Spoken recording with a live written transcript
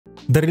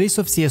The release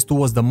of CS2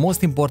 was the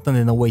most important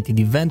and awaited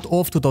event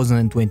of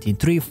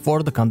 2023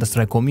 for the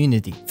Counter-Strike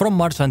community. From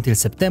March until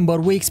September,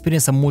 we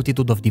experienced a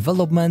multitude of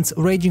developments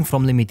ranging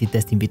from limited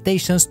test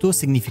invitations to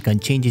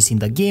significant changes in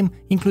the game,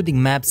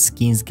 including maps,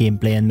 skins,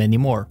 gameplay and many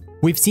more.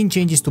 We've seen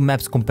changes to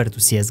maps compared to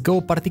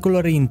CSGO,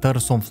 particularly in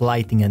terms of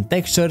lighting and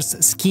textures.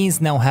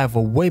 Skins now have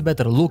a way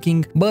better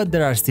looking, but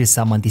there are still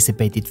some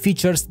anticipated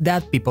features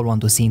that people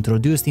want to see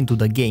introduced into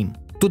the game.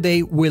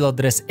 Today we'll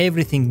address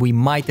everything we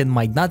might and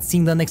might not see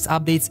in the next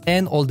updates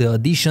and all the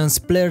additions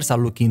players are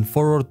looking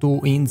forward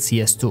to in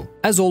CS2.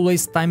 As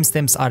always,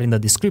 timestamps are in the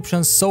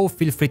description, so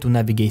feel free to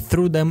navigate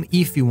through them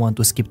if you want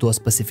to skip to a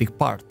specific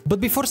part. But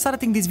before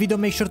starting this video,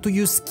 make sure to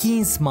use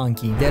Skins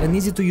Monkey. They're an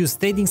easy to use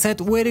trading site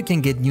where you can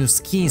get new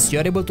skins.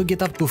 You're able to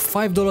get up to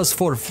 $5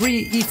 for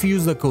free if you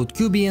use the code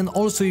QB, and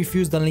also if you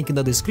use the link in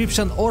the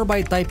description or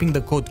by typing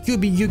the code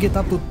QB you get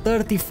up to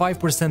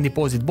 35%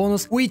 deposit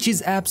bonus, which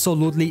is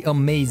absolutely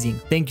amazing.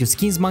 Thank you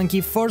Skins Monkey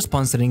for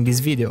sponsoring this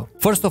video.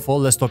 First of all,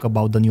 let's talk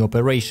about the new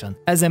operation.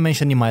 As I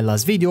mentioned in my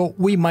last video,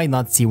 we might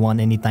not see one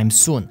anytime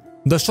soon.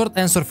 The short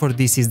answer for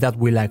this is that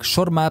we lack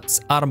short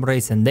maps, arm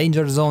race and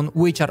danger zone,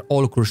 which are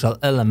all crucial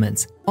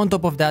elements. On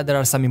top of that, there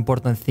are some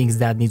important things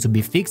that need to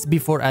be fixed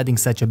before adding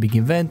such a big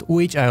event,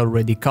 which I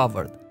already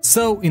covered.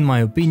 So, in my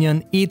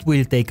opinion, it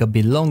will take a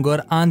bit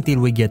longer until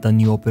we get a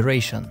new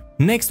operation.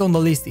 Next on the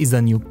list is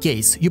a new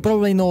case. You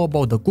probably know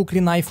about the Kukri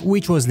knife,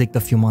 which was leaked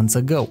a few months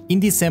ago. In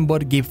December,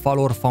 Game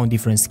Follower found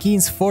different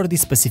skins for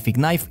this specific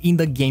knife in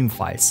the game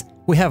files.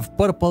 We have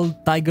Purple,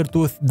 Tiger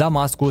Tooth,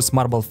 Damascus,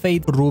 Marble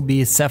Fade,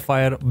 Ruby,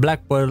 Sapphire,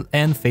 Black Pearl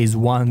and Phase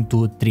 1,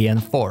 2, 3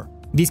 and 4.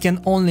 This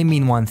can only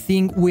mean one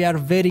thing: we are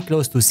very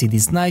close to see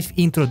this knife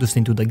introduced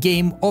into the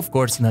game, of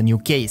course in a new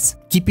case.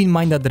 Keep in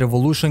mind that the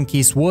Revolution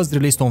case was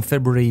released on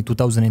February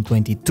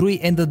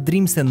 2023 and the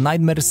Dreams and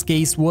Nightmares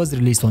case was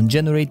released on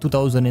January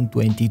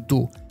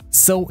 2022.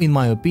 So in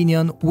my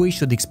opinion, we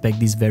should expect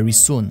this very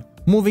soon.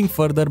 Moving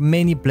further,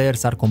 many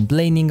players are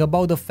complaining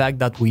about the fact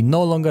that we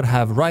no longer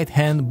have right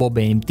hand,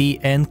 Bobamt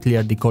and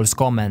clear decalls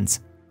commands.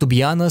 To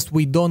be honest,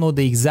 we don't know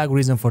the exact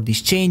reason for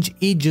this change,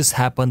 it just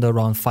happened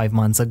around 5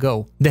 months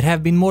ago. There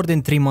have been more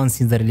than 3 months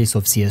since the release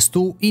of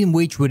CS2, in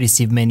which we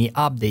received many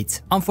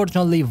updates.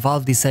 Unfortunately,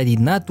 Valve decided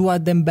not to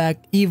add them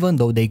back, even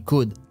though they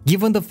could.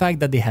 Given the fact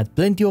that they had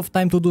plenty of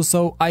time to do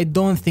so, I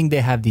don't think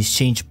they have this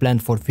change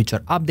planned for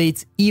future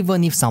updates,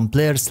 even if some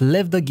players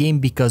left the game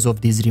because of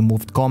these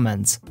removed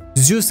comments.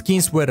 Zeus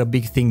skins were a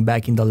big thing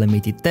back in the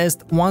limited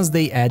test once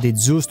they added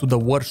Zeus to the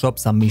workshop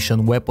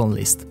submission weapon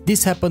list.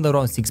 This happened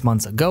around 6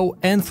 months ago,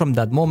 and from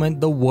that moment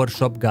the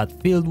workshop got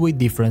filled with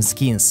different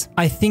skins.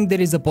 I think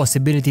there is a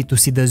possibility to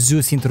see the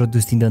Zeus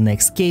introduced in the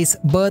next case,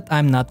 but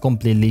I'm not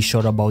completely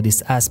sure about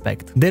this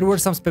aspect. There were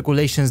some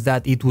speculations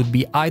that it would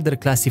be either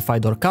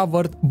classified or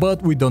covered,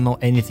 but we don't know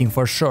anything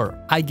for sure.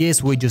 I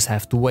guess we just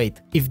have to wait.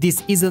 If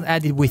this isn't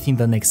added within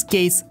the next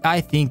case, I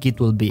think it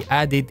will be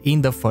added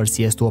in the first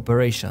CS2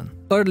 operation.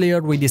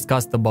 Earlier we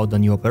discussed about the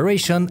new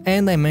operation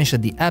and I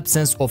mentioned the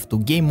absence of 2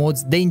 game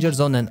modes, Danger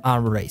Zone and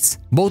Arm Race.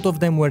 Both of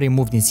them were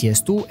removed in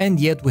CS2 and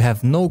yet we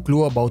have no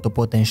clue about a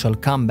potential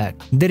comeback.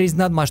 There is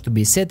not much to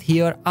be said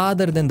here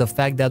other than the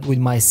fact that we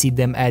might see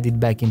them added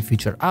back in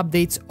future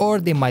updates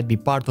or they might be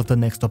part of the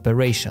next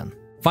operation.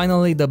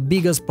 Finally, the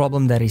biggest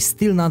problem that is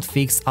still not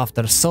fixed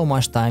after so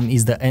much time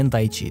is the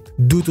anti-cheat.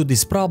 Due to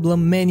this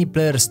problem, many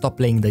players stop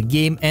playing the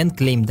game and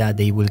claim that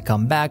they will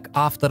come back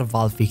after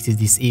Valve fixes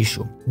this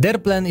issue. Their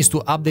plan is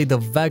to update the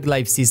VAG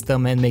Live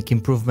system and make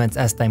improvements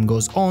as time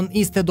goes on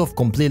instead of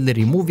completely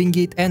removing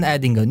it and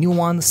adding a new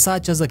one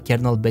such as a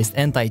kernel-based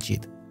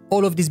anti-cheat.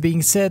 All of this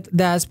being said,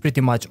 that's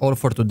pretty much all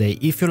for today.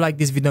 If you like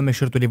this video, make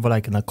sure to leave a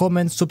like and a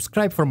comment,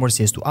 subscribe for more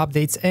CS2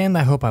 updates, and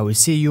I hope I will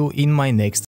see you in my next